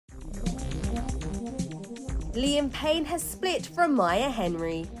Liam Payne has split from Maya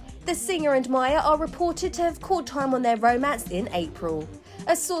Henry. The singer and Maya are reported to have called time on their romance in April.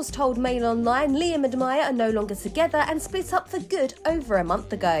 A source told MailOnline Liam and Maya are no longer together and split up for good over a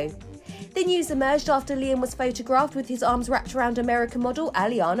month ago. The news emerged after Liam was photographed with his arms wrapped around American model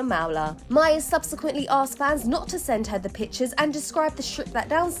Aliana Mawla. Maya subsequently asked fans not to send her the pictures and described the Strip That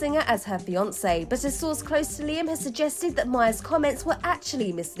Down singer as her fiancé, but a source close to Liam has suggested that Maya's comments were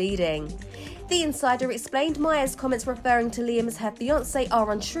actually misleading. The insider explained Maya's comments referring to Liam as her fiancé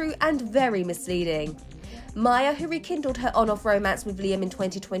are untrue and very misleading. Maya, who rekindled her on-off romance with Liam in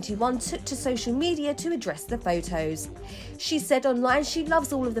 2021, took to social media to address the photos. She said online she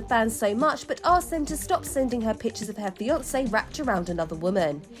loves all of the fans so much but asked them to stop sending her pictures of her fiancé wrapped around another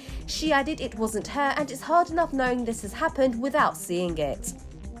woman. She added it wasn't her and it's hard enough knowing this has happened without seeing it.